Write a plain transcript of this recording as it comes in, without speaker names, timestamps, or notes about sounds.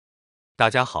大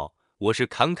家好，我是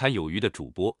侃侃有余的主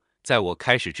播。在我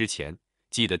开始之前，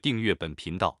记得订阅本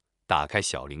频道，打开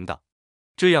小铃铛，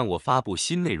这样我发布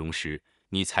新内容时，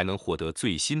你才能获得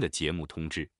最新的节目通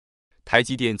知。台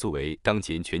积电作为当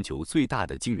前全球最大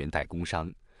的晶圆代工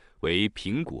商，为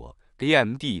苹果、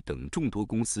AMD 等众多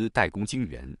公司代工晶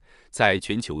圆，在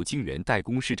全球晶圆代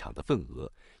工市场的份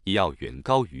额也要远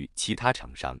高于其他厂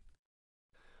商。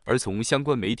而从相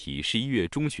关媒体11月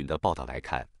中旬的报道来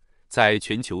看，在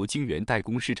全球晶圆代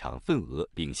工市场份额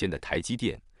领先的台积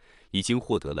电，已经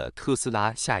获得了特斯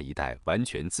拉下一代完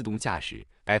全自动驾驶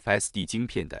FSD 晶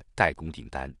片的代工订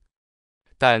单。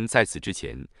但在此之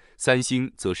前，三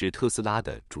星则是特斯拉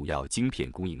的主要晶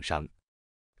片供应商。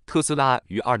特斯拉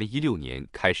于2016年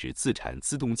开始自产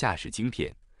自动驾驶晶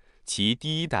片，其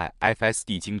第一代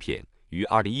FSD 晶片于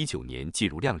2019年进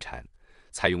入量产，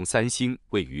采用三星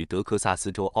位于德克萨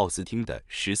斯州奥斯汀的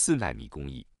14奈米工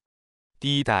艺。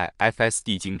第一代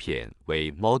FSD 晶片为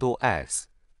Model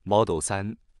S、Model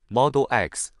 3、Model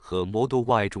X 和 Model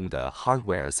Y 中的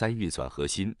Hardware 3运算核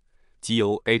心，即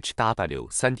由 HW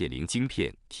 3.0 晶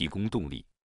片提供动力。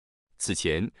此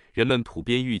前，人们普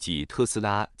遍预计特斯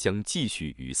拉将继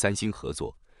续与三星合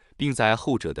作，并在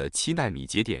后者的7奈米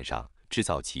节点上制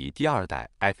造其第二代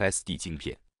FSD 晶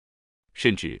片。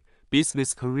甚至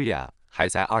Business Korea 还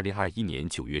在2021年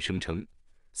9月声称，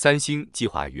三星计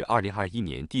划于2021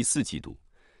年第4季度，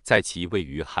在其位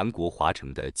于韩国华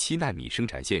城的7奈米生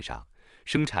产线上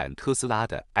生产特斯拉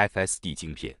的 FSD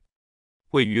晶片。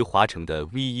位于华城的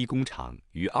V1 工厂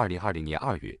于2020年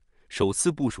2月首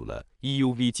次部署了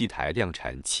EUV 机台量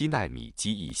产7奈米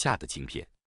及以下的晶片。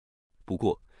不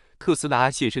过，特斯拉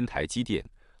现身台积电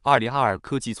2022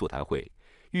科技座谈会，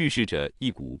预示着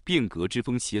一股变革之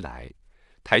风袭来。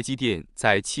台积电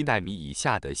在7奈米以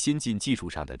下的先进技术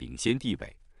上的领先地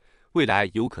位，未来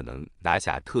有可能拿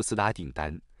下特斯拉订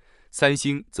单。三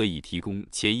星则以提供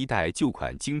前一代旧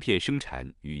款晶片生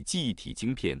产与记忆体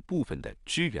晶片部分的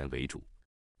支援为主。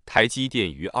台积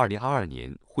电于2022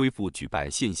年恢复举办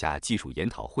线下技术研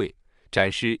讨会，展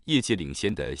示业界领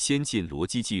先的先进逻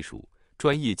辑技术、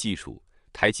专业技术、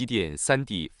台积电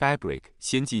3D Fabric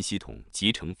先进系统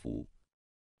集成服务。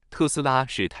特斯拉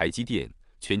是台积电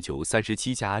全球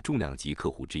37家重量级客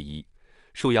户之一，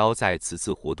受邀在此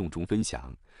次活动中分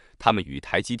享他们与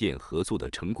台积电合作的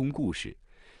成功故事，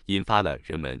引发了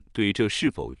人们对这是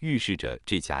否预示着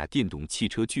这家电动汽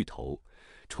车巨头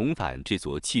重返这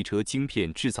座汽车晶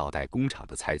片制造代工厂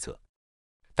的猜测。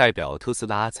代表特斯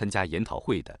拉参加研讨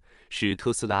会的是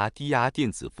特斯拉低压电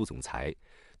子副总裁，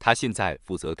他现在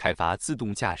负责开发自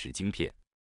动驾驶晶片。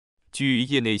据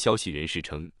业内消息人士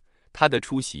称，他的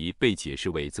出席被解释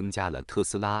为增加了特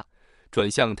斯拉转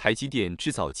向台积电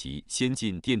制造其先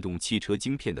进电动汽车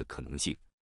晶片的可能性。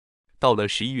到了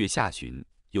11月下旬，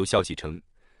有消息称，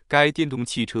该电动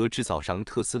汽车制造商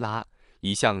特斯拉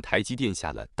已向台积电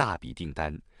下了大笔订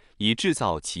单，以制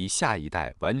造其下一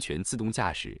代完全自动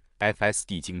驾驶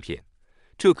FSD 晶片，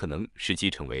这可能使其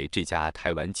成为这家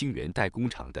台湾晶圆代工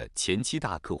厂的前7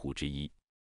大客户之一。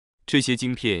这些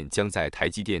晶片将在台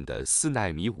积电的4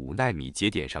奈米、5奈米节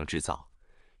点上制造，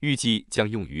预计将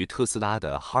用于特斯拉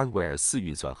的 Hardware 4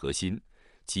运算核心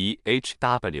及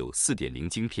HW 4.0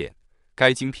 晶片。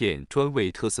该晶片专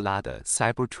为特斯拉的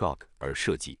Cybertruck 而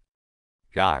设计。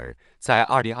然而，在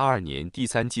2022年第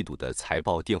3季度的财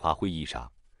报电话会议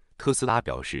上，特斯拉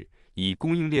表示，以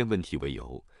供应链问题为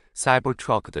由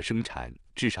 ，Cybertruck 的生产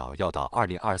至少要到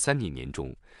2023年年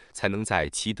中才能在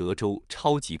其德州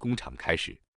超级工厂开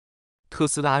始。特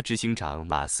斯拉执行长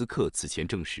马斯克此前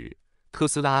证实，特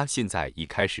斯拉现在已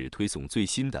开始推送最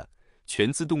新的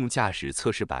全自动驾驶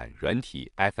测试版软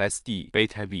体 FSD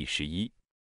Beta V11。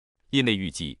业内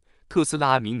预计，特斯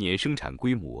拉明年生产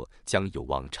规模将有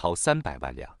望超300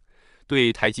万辆，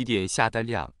对台积电下单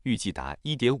量预计达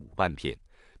 1.5 万片，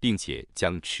并且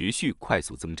将持续快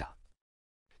速增长。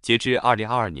截至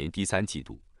2022年第3季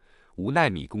度，5奈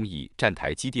米工艺占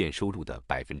台积电收入的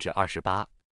 28%。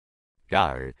然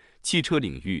而，汽车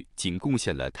领域仅贡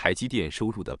献了台积电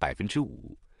收入的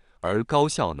 5%， 而高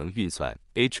效能运算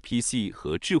HPC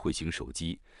和智慧型手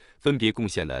机分别贡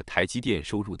献了台积电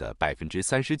收入的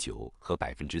 39% 和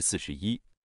 41%。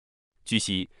据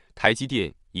悉，台积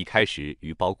电已开始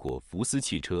与包括福斯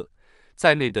汽车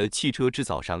在内的汽车制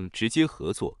造商直接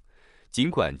合作，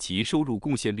尽管其收入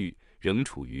贡献率仍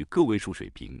处于个位数水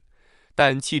平，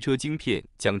但汽车晶片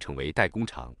将成为代工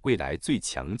厂未来最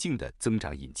强劲的增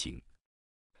长引擎。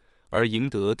而赢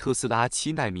得特斯拉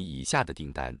7奈米以下的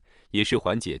订单，也是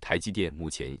缓解台积电目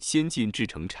前先进制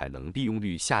程产能利用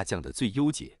率下降的最优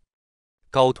解。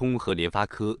高通和联发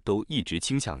科都一直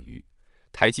倾向于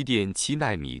台积电7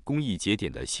奈米工艺节点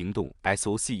的行动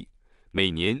SoC 每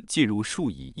年介入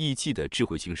数以亿计的智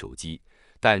慧型手机，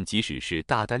但即使是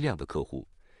大单量的客户，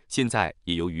现在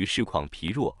也由于市况疲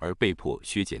弱而被迫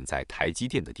削减在台积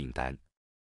电的订单。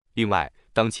另外，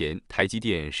当前台积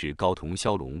电是高通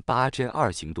骁龙8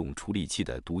 Gen2 行动处理器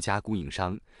的独家供应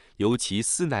商，由其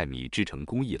4nm制程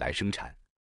工艺来生产。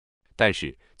但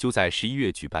是，就在11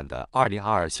月举办的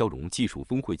2022骁龙技术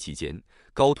峰会期间，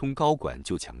高通高管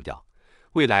就强调，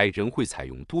未来仍会采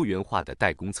用多元化的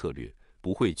代工策略，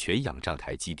不会全仰仗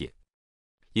台积电。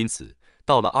因此，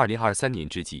到了2023年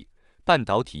之际，半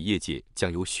导体业界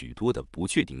将有许多的不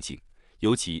确定性，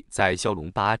尤其在骁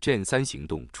龙8 Gen3 行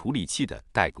动处理器的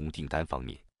代工订单方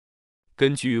面。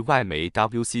根据外媒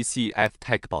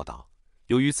wccftech 报道，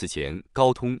由于此前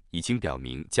高通已经表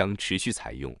明将持续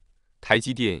采用台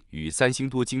积电与三星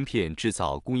多晶片制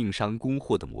造供应商供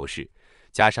货的模式，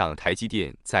加上台积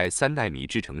电在3nm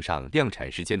制程上量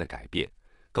产时间的改变，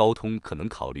高通可能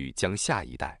考虑将下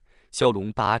一代骁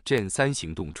龙8 Gen3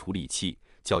 行动处理器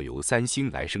交由三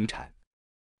星来生产。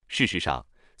事实上，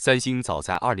三星早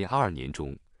在2022年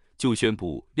中就宣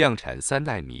布量产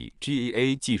3nm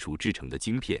GAA 技术制成的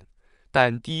晶片，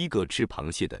但第一个吃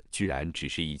螃蟹的居然只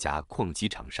是一家矿机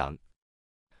厂商，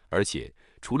而且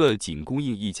除了仅供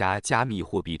应一家加密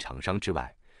货币厂商之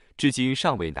外，至今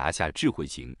尚未拿下智慧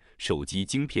型手机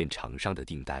晶片厂商的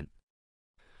订单。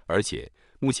而且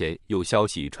目前有消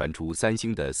息传出，三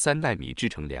星的3nm制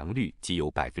程良率仅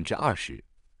有20%。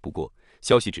不过，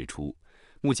消息指出，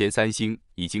目前三星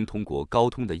已经通过高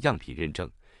通的样品认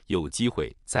证，有机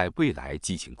会在未来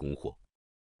进行供货。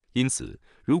因此，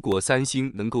如果三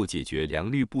星能够解决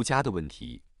良率不佳的问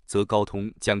题，则高通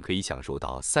将可以享受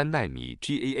到3nm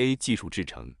GAA 技术制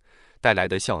程带来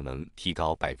的效能提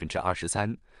高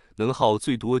23%，能耗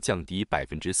最多降低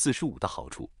45%的好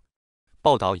处。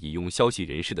报道引用消息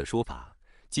人士的说法，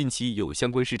近期有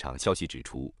相关市场消息指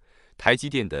出，台积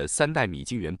电的3nm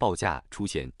晶圆报价出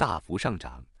现大幅上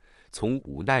涨，从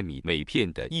5nm每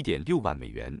片的1.6万美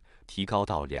元提高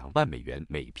到2万美元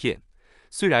每片。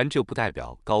虽然这不代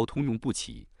表高通用不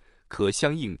起，可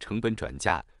相应成本转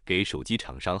嫁给手机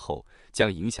厂商后，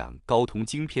将影响高通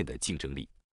晶片的竞争力。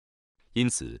因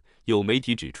此，有媒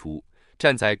体指出，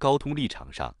站在高通立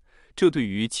场上，这对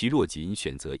于其若仅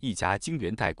选择一家晶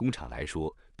圆代工厂来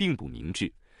说并不明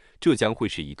智，这将会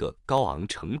是一个高昂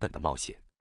成本的冒险。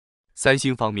三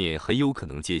星方面很有可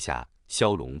能接下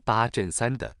骁龙8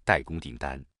 Gen3 的代工订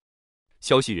单。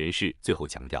消息人士最后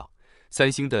强调，三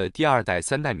星的第二代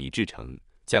3nm制程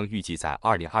将预计在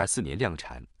2024年量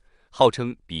产，号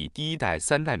称比第一代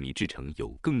3nm制程有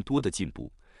更多的进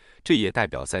步。这也代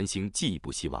表三星进一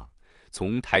步希望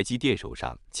从台积电手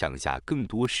上抢下更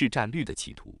多市占率的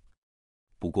企图。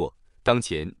不过，当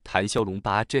前谈骁龙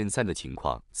8 Gen3 的情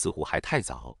况似乎还太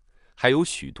早，还有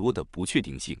许多的不确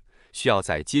定性，需要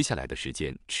在接下来的时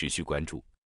间持续关注。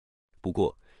不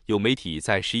过，有媒体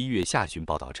在11月下旬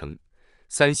报道称，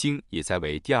三星也在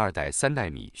为第二代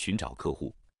3nm寻找客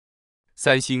户。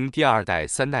三星第二代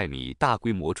3nm大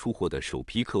规模出货的首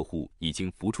批客户已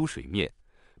经浮出水面，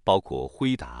包括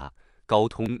辉达、高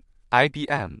通、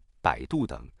IBM、百度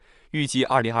等，预计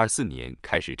2024年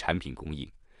开始产品供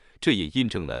应。这也印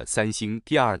证了三星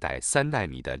第二代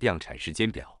3nm的量产时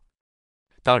间表。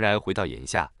当然，回到眼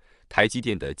下，台积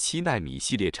电的7nm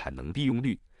系列产能利用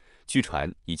率，据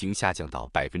传已经下降到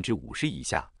50%以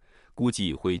下，估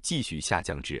计会继续下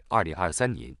降至2023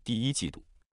年第一季度。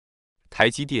台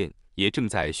积电也正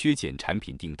在削减产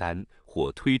品订单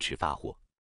或推迟发货。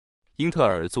英特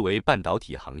尔作为半导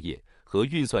体行业和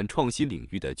运算创新领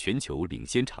域的全球领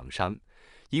先厂商，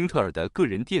英特尔的个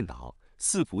人电脑、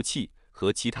伺服器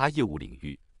和其他业务领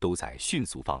域都在迅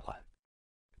速放缓，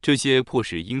这些迫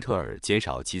使英特尔减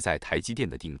少其在台积电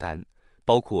的订单，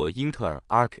包括英特尔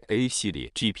Arc A 系列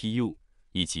GPU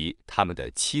以及他们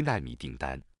的7nm订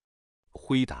单。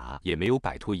辉达也没有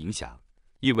摆脱影响，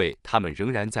因为他们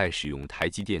仍然在使用台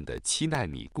积电的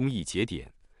7nm工艺节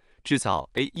点制造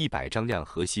A100 张量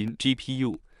核心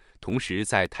GPU， 同时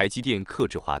在台积电客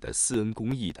制化的4N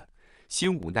工艺的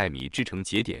新5nm制程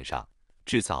节点上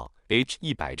制造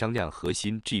H100 张量核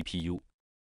心 GPU。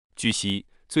 据悉，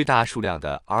最大数量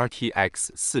的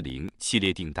RTX 40系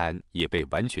列订单也被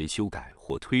完全修改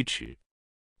或推迟。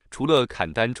除了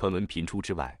砍单传闻频出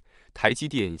之外，台积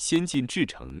电先进制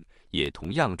程也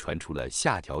同样传出了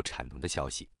下调产能的消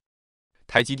息。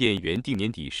台积电原定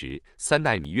年底时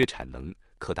3nm月产能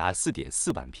可达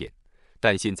 4.4 万片，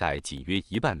但现在仅约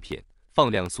1万片，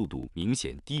放量速度明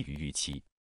显低于预期。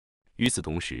与此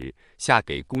同时，下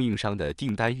给供应商的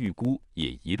订单预估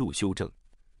也一路修正。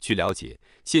据了解，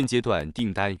现阶段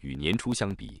订单与年初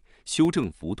相比，修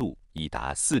正幅度已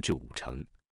达4至5成。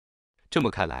这么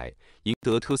看来，赢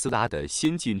得特斯拉的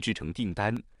先进制程订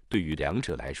单，对于两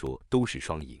者来说都是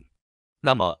双赢。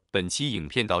那么本期影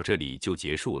片到这里就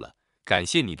结束了，感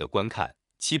谢你的观看，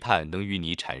期盼能与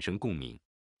你产生共鸣。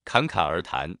侃侃而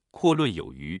谈，阔论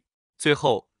有余。最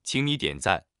后，请你点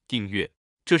赞、订阅，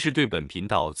这是对本频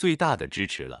道最大的支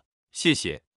持了，谢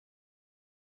谢。